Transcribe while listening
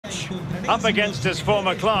Up against his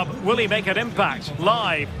former club, will he make an impact?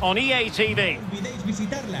 Live on EA TV.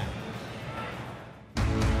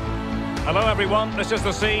 Hello everyone, this is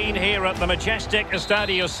the scene here at the majestic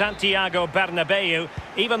Estadio Santiago Bernabeu.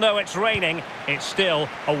 Even though it's raining, it's still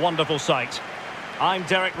a wonderful sight. I'm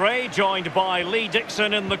Derek Ray, joined by Lee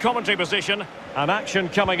Dixon in the commentary position. And action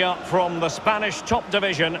coming up from the Spanish top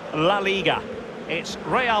division, La Liga. It's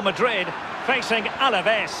Real Madrid facing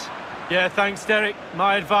Alaves. Yeah, thanks, Derek.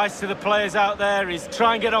 My advice to the players out there is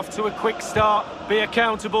try and get off to a quick start, be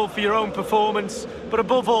accountable for your own performance, but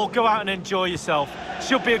above all, go out and enjoy yourself.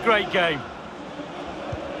 Should be a great game.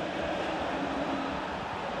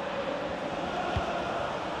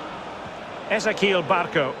 Ezequiel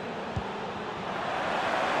Barco.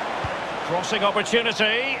 Crossing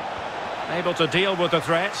opportunity. Able to deal with the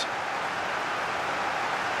threat.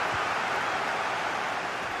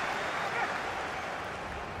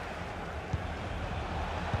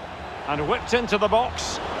 And whipped into the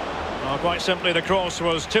box. Well, quite simply, the cross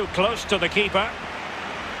was too close to the keeper.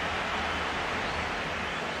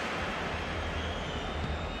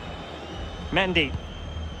 Mendy.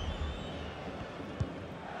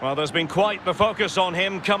 Well, there's been quite the focus on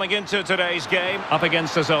him coming into today's game. Up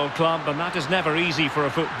against his old club, and that is never easy for a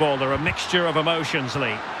footballer. A mixture of emotions,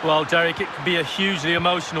 Lee. Well, Derek, it can be a hugely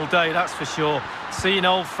emotional day, that's for sure. Seeing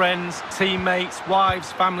old friends, teammates,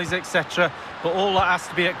 wives, families, etc. But all that has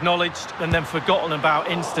to be acknowledged and then forgotten about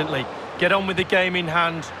instantly. Get on with the game in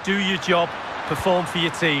hand, do your job, perform for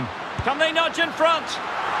your team. Can they nudge in front?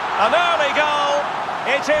 An early goal.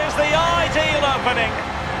 It is the ideal opening.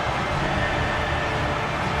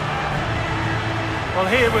 Well,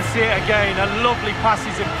 here we see it again. A lovely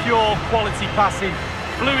passage of pure quality passing.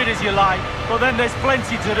 Fluid as you like, but then there's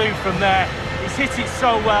plenty to do from there. He's hit it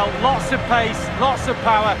so well. Lots of pace, lots of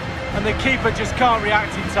power, and the keeper just can't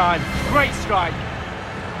react in time. Great strike.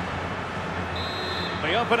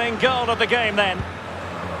 The opening goal of the game then.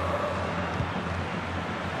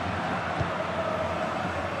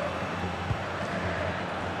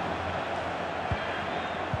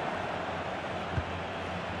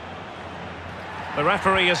 The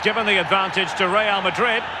referee has given the advantage to Real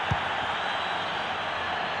Madrid.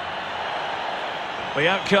 The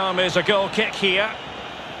outcome is a goal kick here.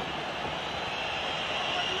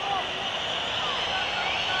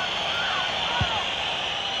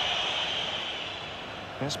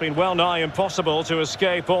 It's been well nigh impossible to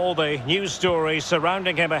escape all the news stories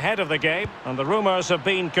surrounding him ahead of the game, and the rumours have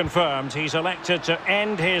been confirmed. He's elected to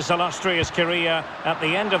end his illustrious career at the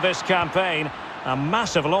end of this campaign. A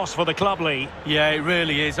massive loss for the club, Lee. Yeah, it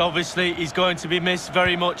really is. Obviously, he's going to be missed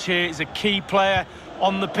very much here. He's a key player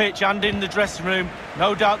on the pitch and in the dressing room.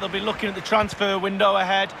 No doubt they'll be looking at the transfer window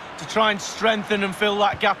ahead to try and strengthen and fill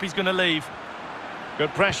that gap he's going to leave. Good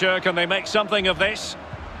pressure. Can they make something of this?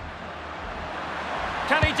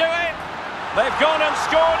 Can he do it? They've gone and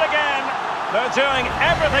scored again. They're doing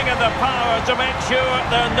everything in their power to make sure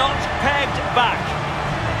they're not pegged back.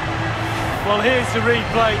 Well, here's the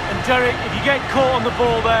replay, and Derek, if you get caught on the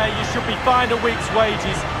ball there, you should be fined a week's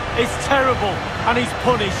wages. It's terrible, and he's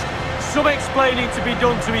punished. Some explaining to be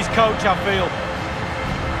done to his coach, I feel.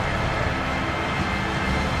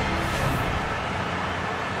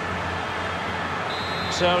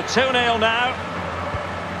 So 2-0 now.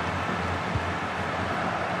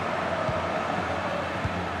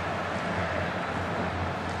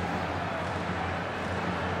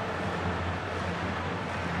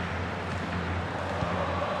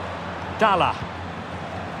 Dalla.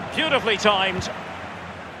 Beautifully timed.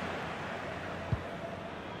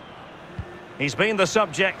 He's been the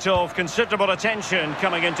subject of considerable attention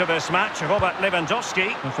coming into this match. Robert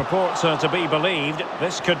Lewandowski. If reports are to be believed,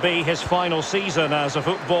 this could be his final season as a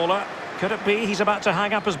footballer. Could it be he's about to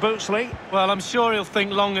hang up his boots, Lee? Well, I'm sure he'll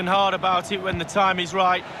think long and hard about it when the time is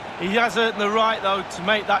right. He has earned the right, though, to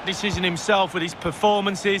make that decision himself with his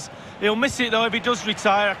performances. He'll miss it, though, if he does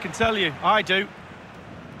retire, I can tell you. I do.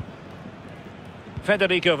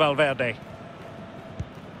 Federico Valverde.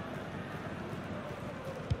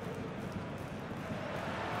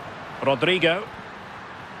 Rodrigo.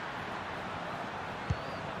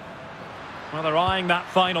 Well, they're eyeing that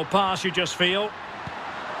final pass, you just feel.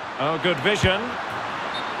 Oh, good vision.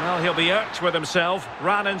 Well, he'll be irked with himself.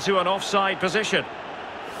 Ran into an offside position.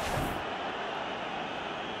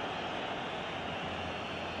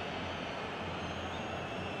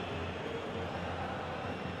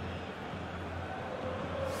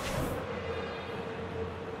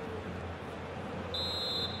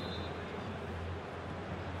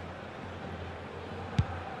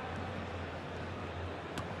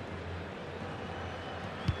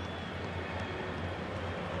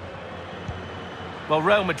 Well,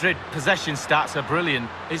 Real Madrid possession stats are brilliant.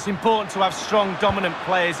 It's important to have strong, dominant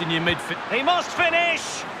players in your midfield. He must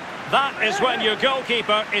finish! That is when your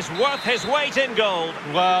goalkeeper is worth his weight in gold.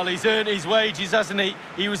 Well, he's earned his wages, hasn't he?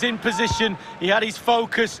 He was in position, he had his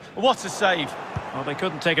focus. What a save. Well, they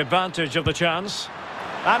couldn't take advantage of the chance.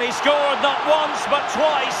 And he scored not once, but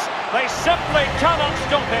twice. They simply cannot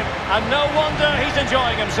stop him. And no wonder he's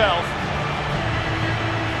enjoying himself.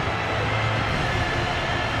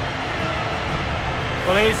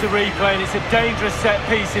 Well, here's the replay, and it's a dangerous set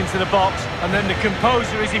piece into the box. And then the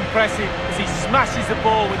composure is impressive as he smashes the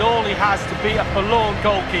ball with all he has to beat a forlorn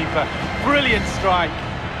goalkeeper. Brilliant strike.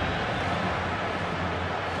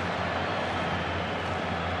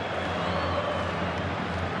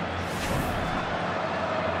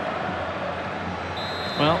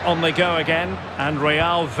 Well, on they go again, and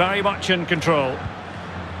Real very much in control.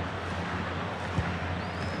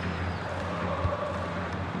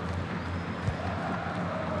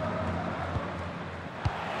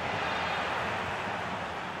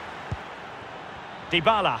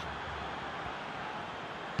 Dybala.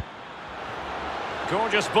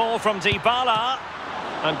 Gorgeous ball from Dybala.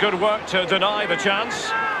 And good work to deny the chance.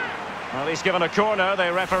 Well, he's given a corner,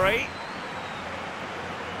 the referee.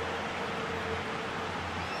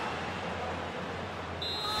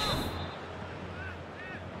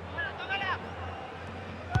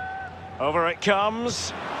 Over it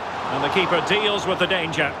comes. And the keeper deals with the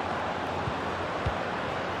danger.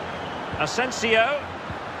 Asensio.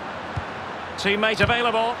 Teammate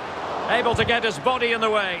available, able to get his body in the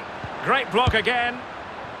way. Great block again.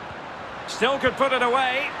 Still could put it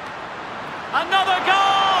away. Another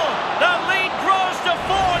goal! The lead grows to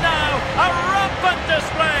 4 now. A rampant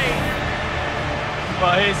display.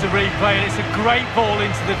 Well, here's the replay, and it's a great ball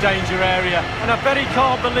into the danger area. And I bet he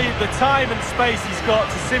can't believe the time and space he's got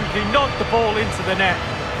to simply knock the ball into the net.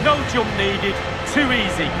 No jump needed, too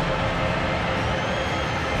easy.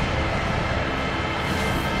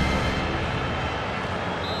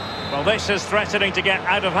 Well, this is threatening to get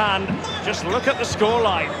out of hand. Just look at the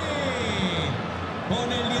scoreline.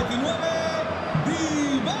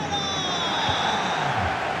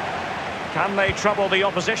 Can they trouble the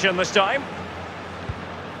opposition this time?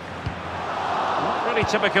 Not really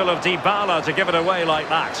typical of Dybala to give it away like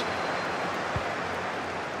that.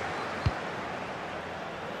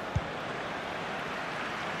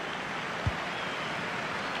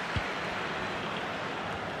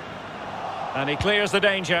 And he clears the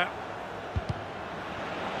danger.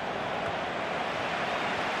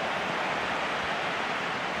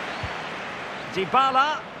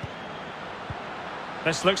 Dybala.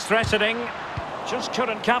 This looks threatening. Just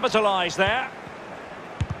couldn't capitalise there.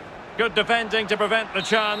 Good defending to prevent the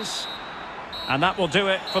chance. And that will do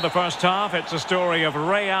it for the first half. It's a story of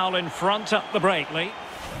Real in front at the break, Lee.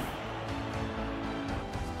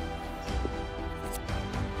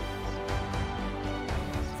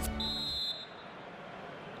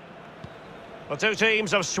 The two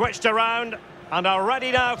teams have switched around and are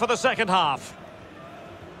ready now for the second half.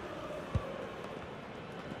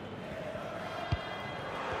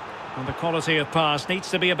 And the quality of pass needs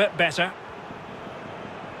to be a bit better.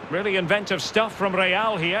 Really inventive stuff from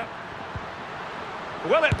Real here.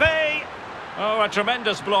 Will it be? Oh, a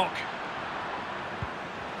tremendous block.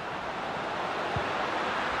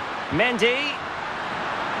 Mendy.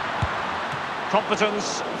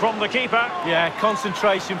 Competence from the keeper. Yeah,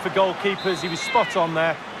 concentration for goalkeepers. He was spot on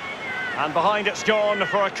there. And behind it's gone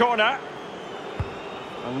for a corner.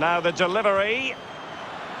 And now the delivery.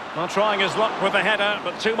 Not trying his luck with the header,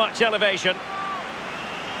 but too much elevation.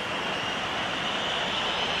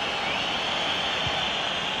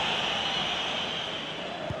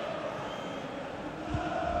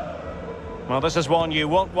 Well, this is one you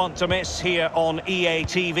won't want to miss here on EA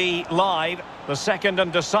TV Live. The second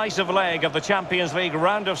and decisive leg of the Champions League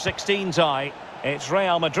round of 16 tie. It's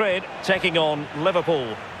Real Madrid taking on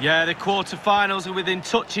Liverpool. Yeah, the quarter-finals are within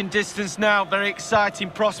touching distance now. Very exciting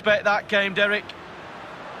prospect, that game, Derek.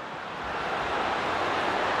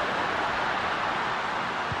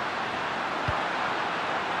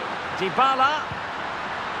 Dybala.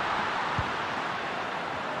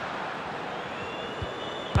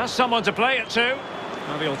 Has someone to play it to.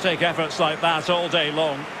 Well, he'll take efforts like that all day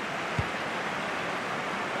long.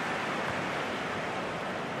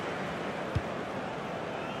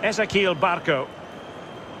 Ezequiel Barco.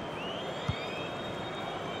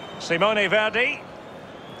 Simone Verdi.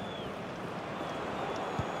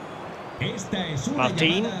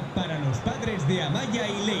 Martín.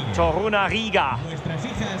 Toruna Riga.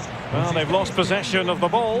 Well, they've lost possession of the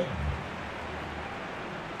ball.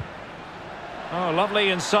 Oh, lovely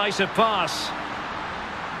incisive pass.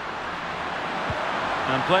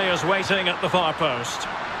 And players waiting at the far post.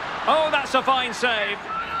 Oh, that's a fine save.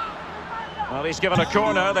 Well, he's given a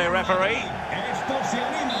corner, the referee.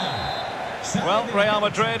 Well, Real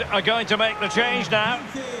Madrid are going to make the change now.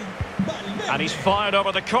 And he's fired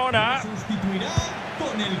over the corner.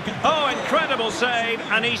 Oh, incredible save,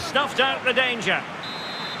 and he snuffed out the danger.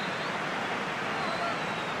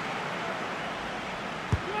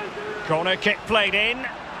 Corner kick played in.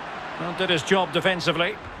 Well, did his job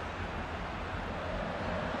defensively.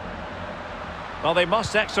 Well, they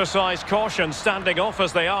must exercise caution standing off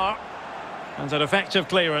as they are. And an effective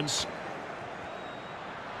clearance.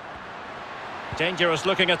 Dangerous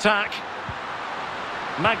looking attack.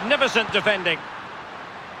 Magnificent defending.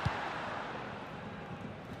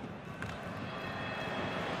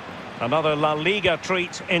 Another La Liga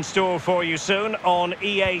treat in store for you soon on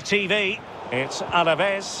EA TV. It's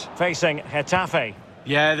Alaves facing Getafe.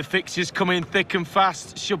 Yeah, the fixtures come in thick and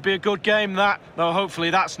fast. Should be a good game, that. Though hopefully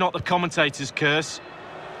that's not the commentator's curse.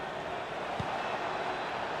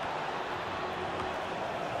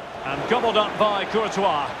 And gobbled up by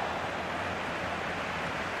Courtois.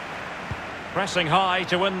 Pressing high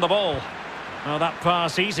to win the ball. Well, that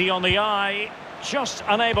pass easy on the eye. Just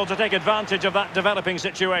unable to take advantage of that developing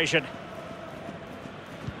situation.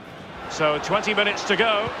 So 20 minutes to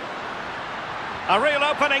go. A real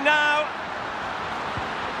opening now.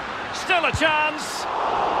 Still a chance.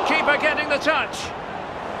 Keeper getting the touch.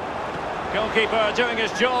 Goalkeeper doing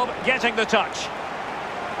his job, getting the touch.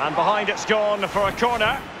 And behind it's gone for a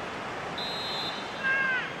corner.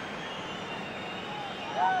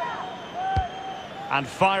 And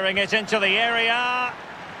firing it into the area.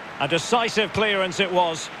 A decisive clearance it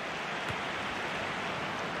was.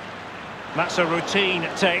 That's a routine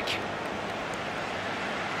take.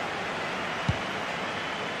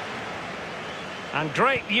 And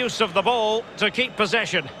great use of the ball to keep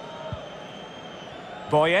possession.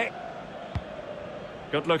 Boye.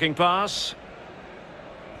 Good looking pass.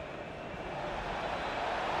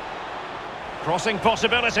 Crossing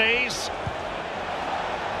possibilities.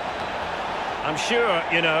 I'm sure,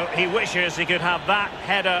 you know, he wishes he could have that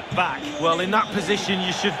header back. Well, in that position,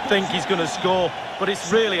 you should think he's going to score, but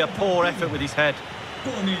it's really a poor effort with his head.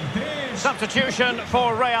 Substitution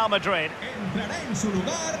for Real Madrid.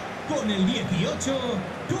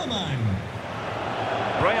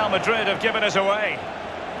 Real Madrid have given us away.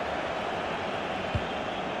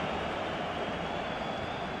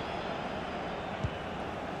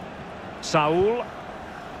 Saul.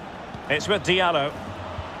 It's with Diallo.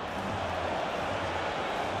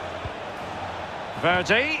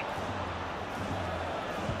 Verdi.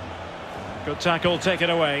 Good tackle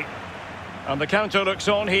taken away. And the counter looks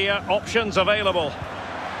on here. Options available.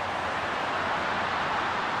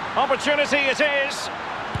 Opportunity it is.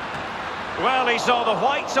 Well, he saw the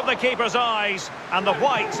whites of the keeper's eyes and the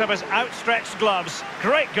whites of his outstretched gloves.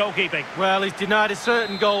 Great goalkeeping. Well, he's denied a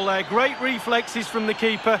certain goal there. Great reflexes from the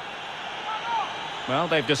keeper. Well,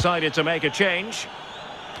 they've decided to make a change.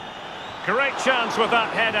 Great chance with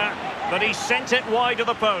that header, but he sent it wide of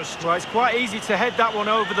the post. Well, it's quite easy to head that one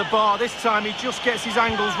over the bar. This time he just gets his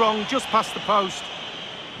angles wrong, just past the post.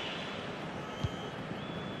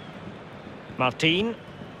 Martin.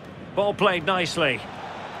 Ball played nicely.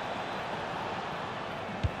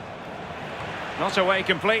 Not away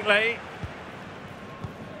completely.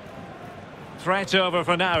 Threat over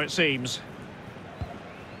for now, it seems.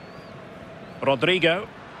 Rodrigo.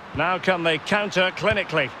 Now can they counter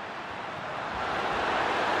clinically?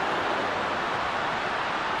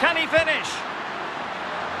 Can he finish?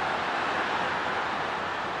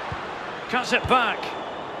 Cuts it back.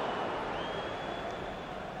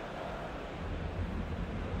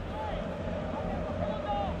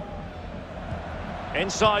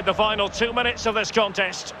 Inside the final 2 minutes of this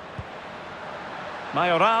contest.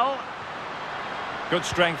 Mayoral. Good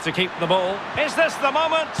strength to keep the ball. Is this the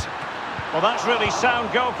moment? Well, that's really sound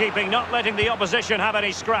goalkeeping, not letting the opposition have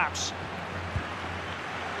any scraps.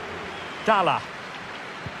 Dalla.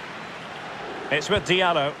 It's with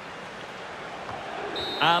Diallo.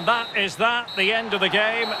 And that is the end of the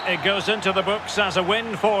game. It goes into the books as a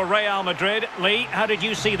win for Real Madrid. Lee, how did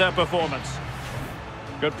you see their performance?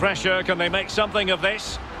 Good pressure. Can they make something of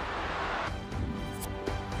this?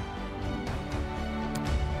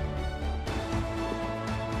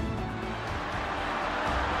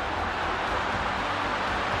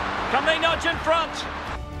 Can they nudge in front?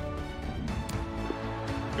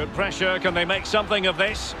 Good pressure. Can they make something of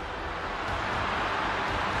this?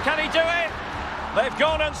 Can he do it? They've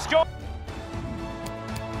gone and scored.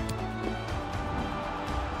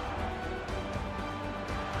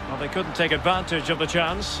 Well, they couldn't take advantage of the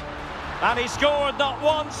chance. And he scored not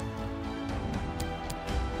once.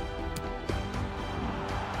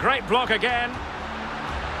 Great block again.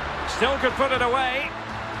 Still could put it away.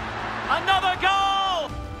 Another goal!